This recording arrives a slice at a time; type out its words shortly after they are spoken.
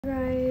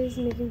is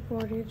making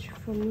porridge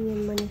for me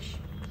and Manish.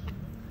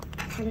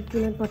 Added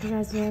peanut butter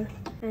as well.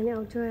 And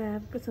outer I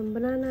have put some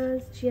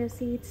bananas, chia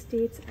seeds,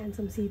 dates and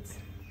some seeds.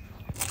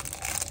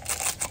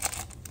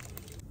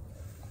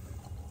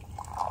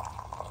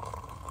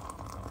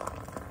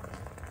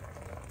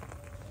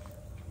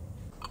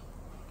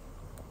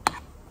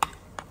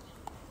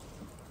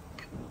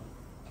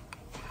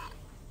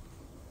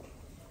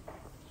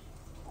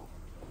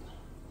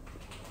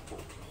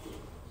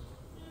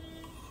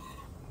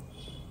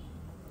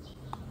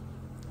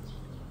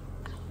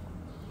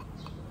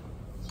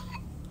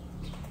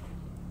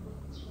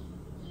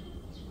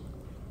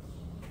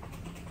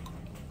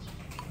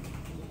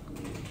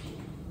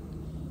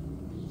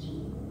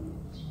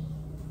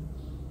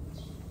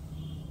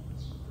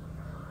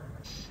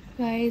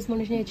 Guys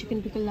Manish ने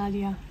chicken pickle ला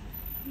लिया।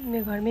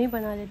 मैं घर में ही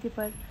बना लेती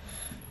पर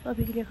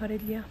अभी के लिए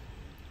ख़रीद लिया।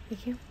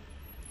 देखिए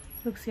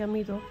लुक्स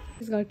यम्मी। तो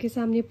इस घर के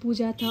सामने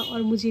पूजा था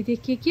और मुझे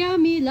देखिए क्या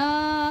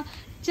मिला,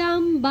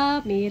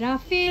 चंबा मेरा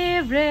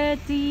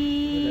फेवरेट।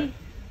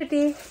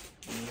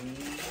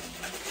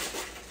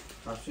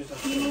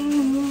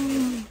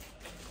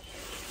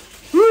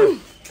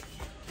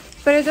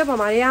 पहले जब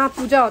हमारे यहाँ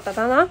पूजा होता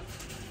था ना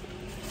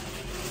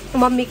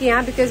मम्मी के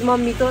यहाँ, बिकॉज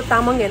मम्मी तो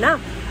तामंग है ना,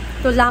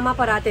 तो लामा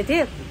पर आते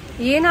थे।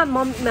 ये ना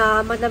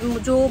मतलब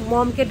जो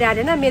मॉम के डैड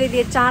है ना, मेरे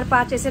लिए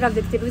 4-5 ऐसे रख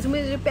देते थे, बिकॉज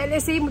मुझे पहले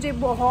से ही मुझे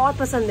बहुत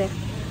पसंद है।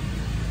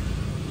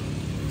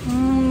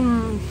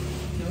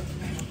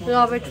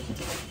 Love it.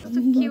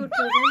 क्यूट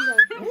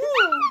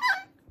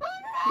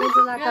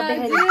बेंजोला का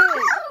बहन।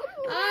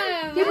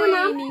 के वो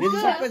नाम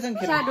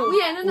शैडो।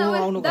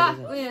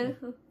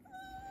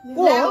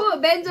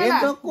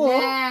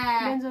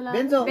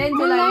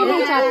 बेंजोला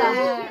नहीं चाहता।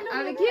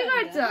 अब के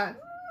गर्छ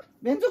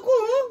बेन्चोको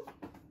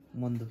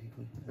मन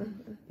दुखेको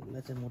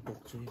यसलाई चाहिँ म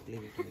टोक्छु एक्लै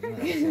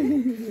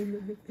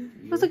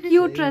कस्तो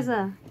क्यूट रहेछ।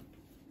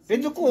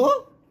 बेन्चोको हो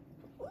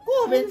को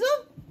बेन्चो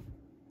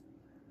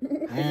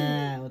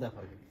उता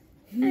फर्क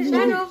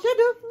शैडो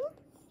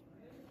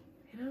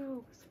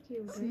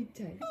स्वीट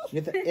है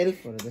यो त एल्फ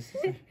हो जस्तो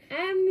छ।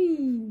 एमी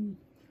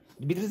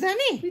भित्र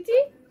जाने पिटी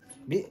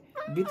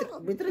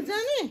भित्र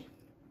जाने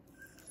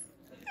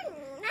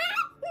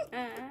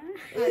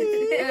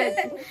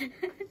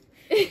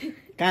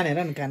कान हेर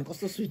न, कान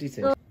कस्तो स्वीटी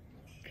छ।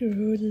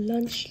 Good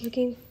lunch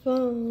looking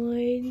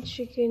fine.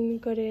 Chicken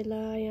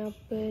करेला यहाँ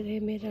पर है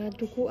मेरा,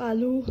 डुकू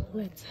आलू।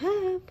 Let's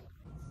have.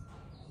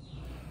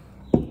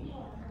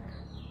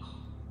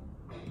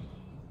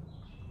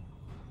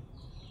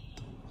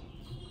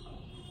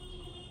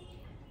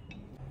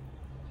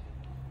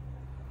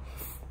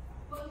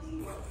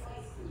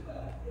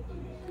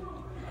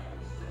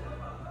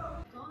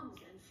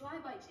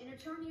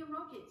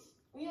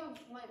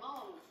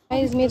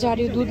 गाइस मैं जा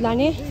रही हूँ दूध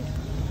लाने,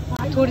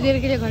 थोड़ी देर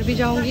के लिए घर भी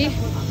जाऊंगी।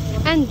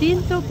 एंड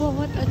दिन तो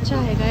बहुत अच्छा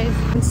है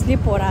गाइस,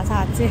 स्लिप हो रहा था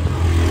आज से।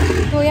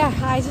 तो या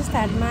I just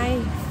had my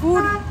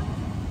food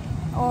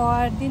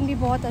और दिन भी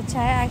बहुत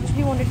अच्छा है।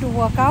 Actually wanted to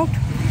work out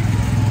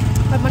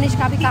पर मनीष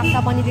का भी काम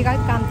था, बनी का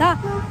भी काम था।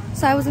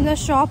 सो I was in the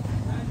shop.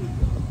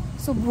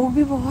 सो भूख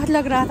भी बहुत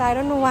लग रहा था। आई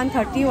डोंट नो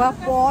 1:30 हुआ,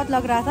 बहुत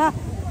लग रहा था।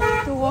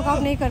 तो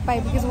वर्कआउट नहीं कर पाई,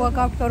 बिकॉज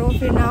वर्कआउट करो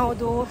फिर ना हो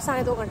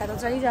 2-2.5 घंटा तो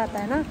चल ही जाता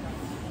है ना।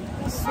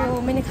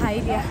 सो मैंने खा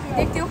ही लिया।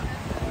 देखती हूँ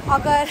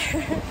अगर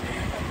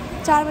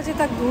 4 बजे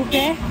तक धूप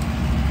है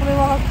तो मैं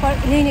वर्कआउट पर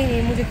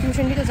नहीं मुझे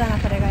ट्यूशन भी तो जाना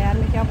पड़ेगा यार।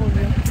 मैं क्या बोल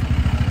रही हूँ,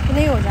 तो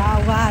नहीं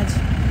होगा आज।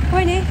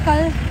 कोई नहीं,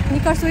 कल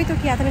निकर्स हुई तो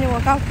किया था मैंने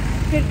वर्कआउट,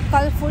 फिर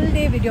कल फुल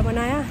डे वीडियो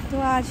बनाया। तो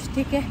आज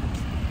ठीक है,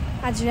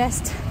 आज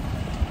रेस्ट।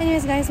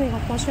 एनीवेज गाइस मैं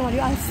घर पहुँचने वाली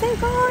हूँ। आज से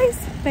गाइस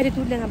पहले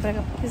दूध लेना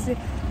पड़ेगा, क्योंकि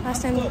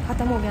लास्ट टाइम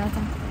ख़त्म हो गया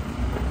था।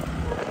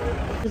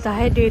 मिलता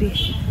है डेयरी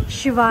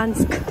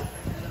शिवांस्क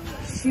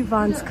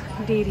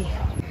डेयरी।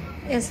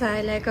 ऐसा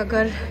है लाइक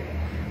अगर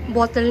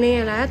बोतल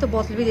नहीं लाया तो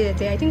बोतल भी दे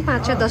देते हैं। आई थिंक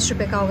 5 या 10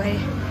 रुपये का होगा ये।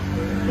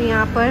 तो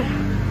यहाँ पर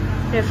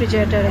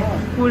रेफ्रिजरेटर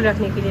है कूल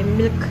रखने के लिए।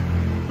 मिल्क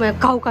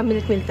काऊ का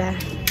मिल्क मिलता है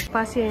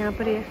पास ही है यहाँ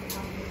पर। ये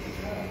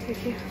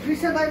देखिए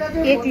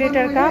 1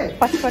 लीटर का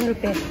 55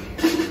 रुपये।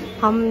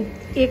 हम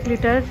 1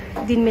 लीटर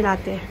दिन में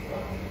लाते हैं।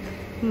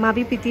 माँ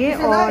भी पीती है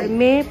और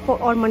मैं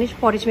और मनीष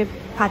पॉरिज में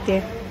खाते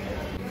हैं।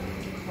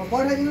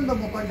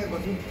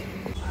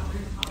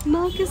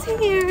 Milk is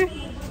here.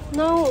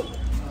 No,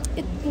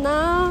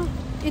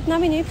 इतना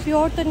भी नहीं,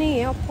 प्योर तो नहीं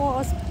है।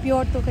 ऑफकोर्स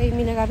प्योर तो कहीं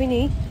मिलेगा भी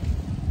नहीं।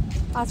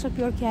 आजकल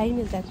प्योर क्या ही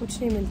मिलता है, कुछ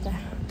नहीं मिलता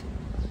है।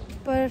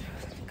 पर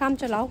काम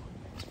चलाओ,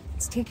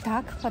 ठीक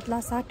ठाक, पतला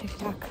सा ठीक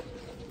ठाक।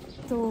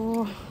 तो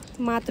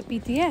माँ तो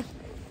पीती है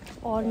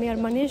और मैं और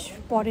मनीष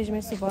पॉरेज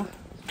में सुबह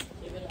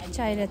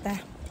चाय रहता है।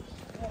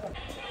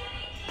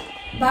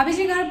 भाभी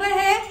जी घर पर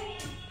है?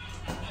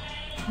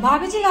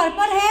 भाभी जी घर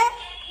पर है?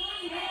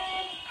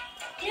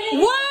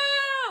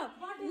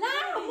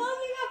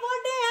 मम्मी का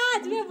बर्थडे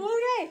आज, मैं भूल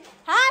गई।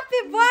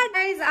 Happy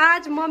birthday.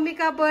 आज मम्मी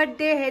का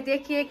बर्थडे है।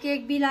 देखिए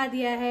केक भी ला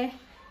दिया है।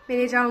 मैं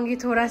ले जाऊंगी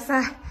थोड़ा सा।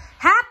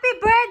 Happy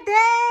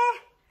birthday.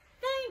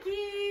 Thank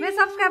you. मैं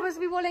सब्सक्राइबर्स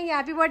भी बोलेंगे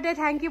हैप्पी बर्थडे,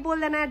 थैंक यू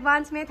बोल देना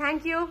एडवांस में।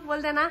 थैंक यू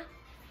बोल देना,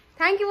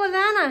 थैंक यू बोल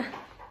देना ना।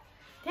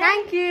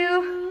 Thank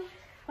you.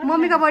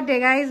 मम्मी का बर्थडे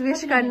गाइस,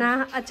 विश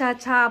करना।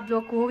 अच्छा आप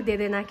लोग को दे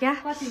देना।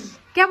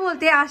 क्या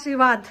बोलते हैं,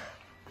 आशीर्वाद,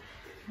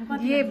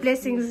 ये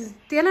ब्लेसिंग्स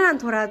देना ना।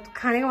 थोड़ा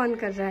खाने का मन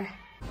कर रहा है,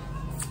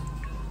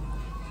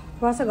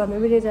 थोड़ा सा घर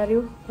में भी ले जा रही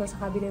हूँ, थोड़ा सा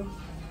खा भी रही हूँ।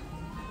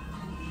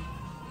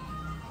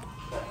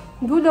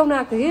 दूध ल्याउन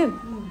आएको थिएँ कि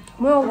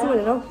म आउँछु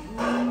भनेर।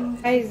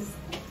 गाइस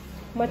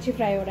मच्छी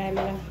फ्राई हो रहा है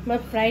मेरा। मैं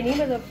फ्राई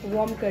नहीं, मतलब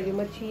वार्म कर रही हूँ।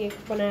 मच्छी एक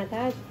बनाया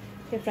था,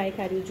 फिर फ्राई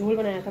खा रही हूँ। झोल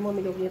बनाया था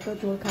मम्मी लोग ने, तो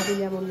झोल खा भी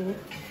लिया मम्मी ने।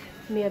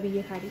 मैं अभी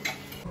ये खा रही हूँ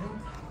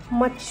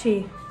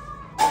मच्छी।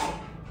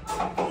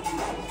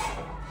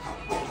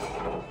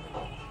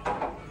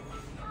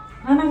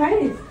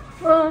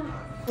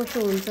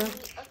 कस्तो हुन्छ।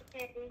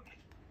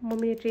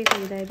 मम्मी ने ट्रे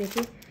खरीदा है,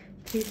 देखिए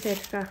 3 सेट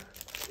का।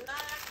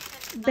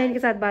 बहन के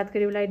साथ बात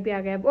करी, लाइट भी आ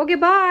गया। Okay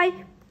bye.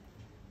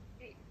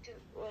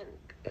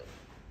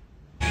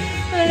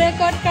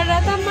 रिकॉर्ड कर रहा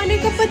था, मनी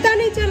को पता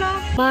नहीं चला।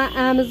 My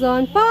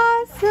Amazon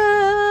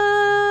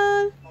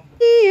parcel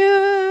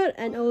here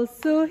and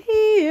also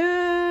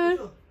here.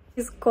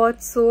 He's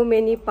got so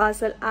many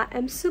parcel. I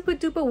am super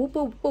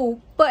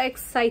duper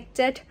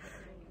excited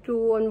to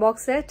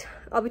unbox it.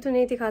 अभी तो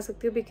नहीं दिखा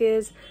सकती हूँ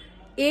बिकॉज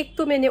एक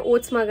तो मैंने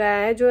ओट्स मंगाया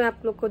है जो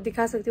आप लोग को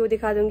दिखा सकती हूँ,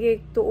 दिखा दूंगी।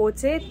 एक तो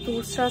ओट्स है,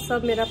 दूसरा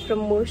सब मेरा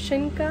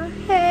प्रमोशन का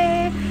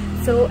है।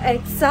 So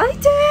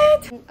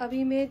excited.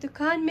 अभी मैं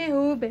दुकान में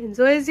हूँ।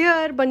 Banjo is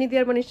here. बनी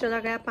देर बनी चला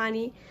गया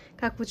पानी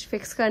का कुछ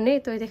फिक्स करने।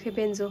 तो देखिए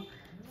बेंजो,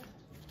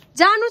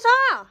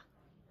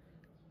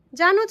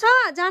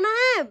 जाना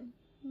है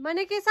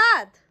मने के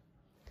साथ।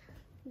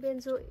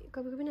 बेंजो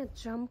कभी कभी ना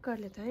जंप कर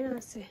लेता है यहाँ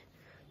से,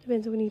 तो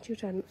बेंजो को नीचे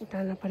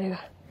उतारना पड़ेगा।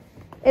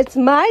 इट्स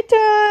माई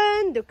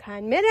टर्न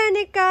दुकान में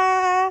रहने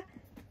का।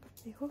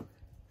 देखो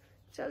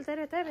चलता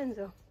रहता है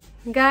banjo.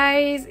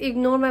 Guys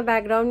ignore my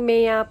background. मैं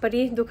यहाँ पर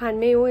ही दुकान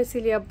में हूँ,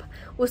 इसीलिए अब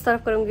उस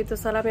तरफ करूँगी तो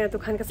सारा मेरा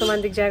दुकान का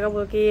सामान दिख जाएगा।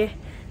 बोल के ये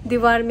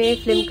दीवार में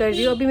फिल्म कर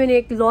रही हूँ। अभी मैंने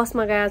एक ग्लॉस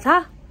मंगाया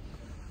था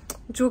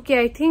जो कि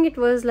I think it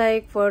was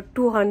like for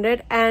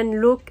 200 and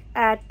look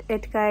at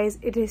it guys,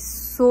 it is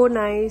so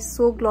nice,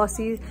 so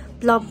glossy,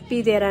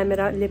 plumpy दे रहा है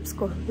मेरा लिप्स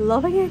को।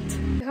 Loving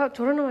it.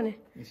 छोड़ो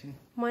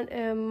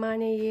ना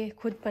माने ये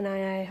खुद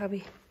बनाया है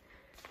अभी,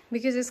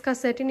 बिकॉज इसका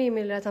सेट ही नहीं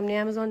मिल रहा था। हमने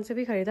अमेजोन से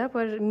भी खरीदा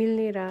पर मिल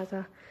नहीं रहा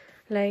था।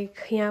 लाइक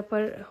यहाँ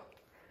पर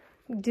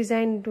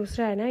डिज़ाइन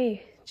दूसरा है ना ये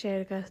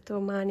चेयर का, तो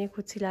माँ ने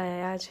खुद सिलाया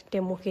है आज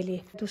डेमो के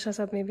लिए। दूसरा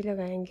सब में भी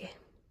लगाएंगे।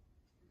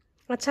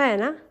 अच्छा है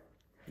ना?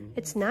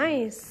 It's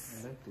nice.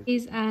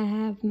 Is I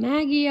have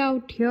Maggie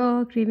out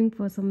here, craving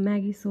for some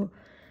Maggie, so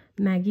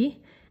Maggie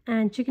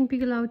and chicken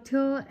pickle out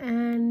here,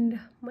 and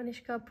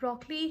Manishka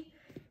broccoli,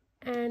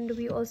 and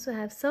we also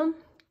have some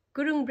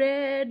gurung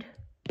bread.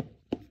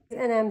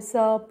 And I'm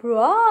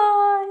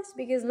surprised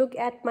because look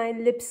at my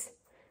lips.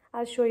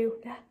 I'll show you.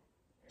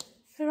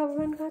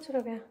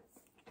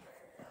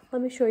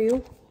 Let me show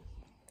you.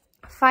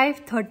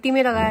 5:30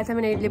 में लगाया था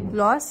मैंने lip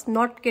gloss,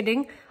 not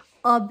kidding,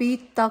 अभी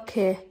तक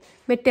है।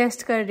 मैं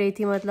test कर रही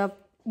थी, मतलब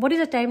what is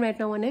the time right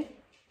now?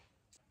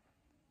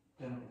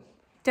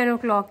 10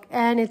 o'clock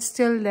and it's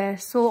still there,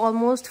 so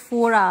almost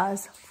 4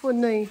 hours.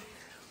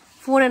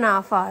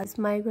 4.5 hours.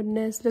 My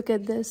goodness, look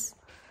at this.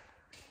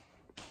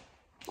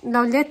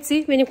 Now let's see.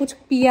 मैंने कुछ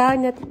पिया,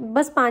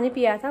 बस पानी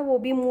पिया था, वो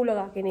भी मुंह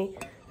लगा के नहीं,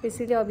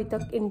 इसीलिए अभी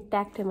तक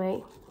इंटैक्ट है माई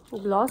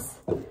gloss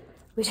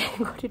which I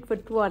got it for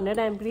 200.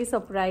 I am pretty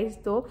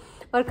surprised though.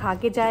 और खा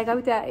के जाएगा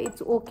भी तो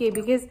इट्स ओके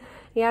बिकॉज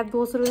यार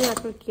 200 रुपये में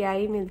आजकल क्या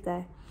ही मिलता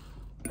है।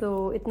 तो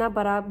इतना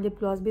बड़ा लिप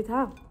ग्लॉस भी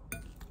था,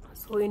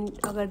 सो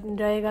अगर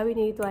रहेगा भी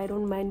नहीं तो आई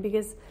डोंट माइंड,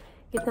 बिकॉज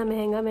इतना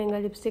महंगा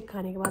लिपस्टिक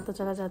खाने के बाद तो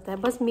चला जाता है।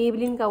 बस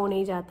मेबलिन का वो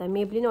नहीं जाता है,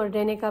 मेबलिन और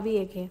रेने का भी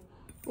एक है,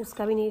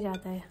 उसका भी नहीं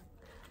जाता है।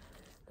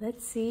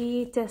 Let's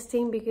see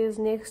testing, because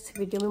next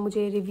video में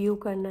मुझे रिव्यू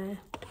करना है।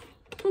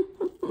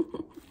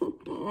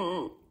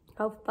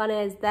 How fun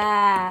is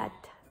that?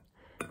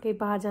 कहीं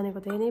बाहर जाने को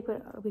तो है नहीं, पर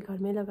अभी घर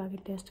में लगा के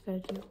टेस्ट कर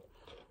रही हूँ।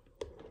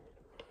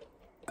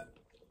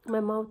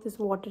 My mouth is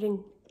watering.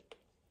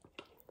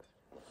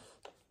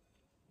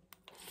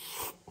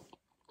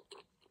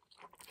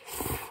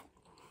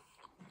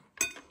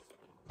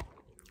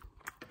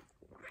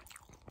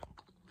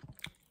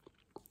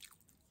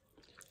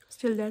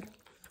 Still dead.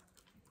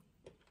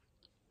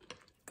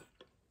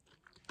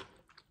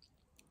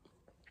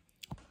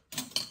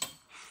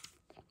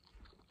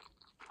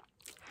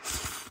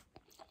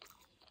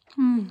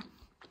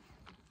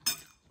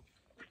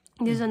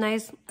 This is a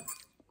nice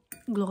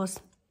gloss.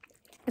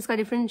 इसका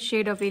different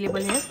shade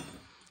available है.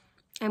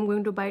 I'm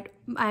going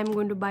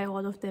to buy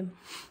all of them.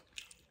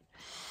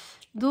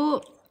 दो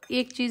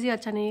एक चीज़ ही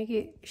अच्छा नहीं है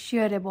कि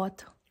शेयर है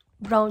बहुत।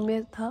 ब्राउन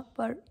में था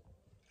पर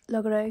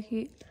लग रहा है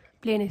कि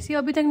प्लेन है। सी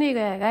अभी तक नहीं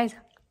गया है गाइस।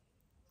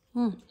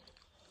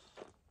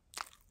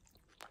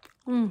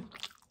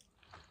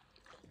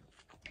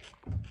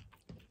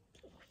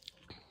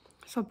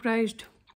 सरप्राइज्ड।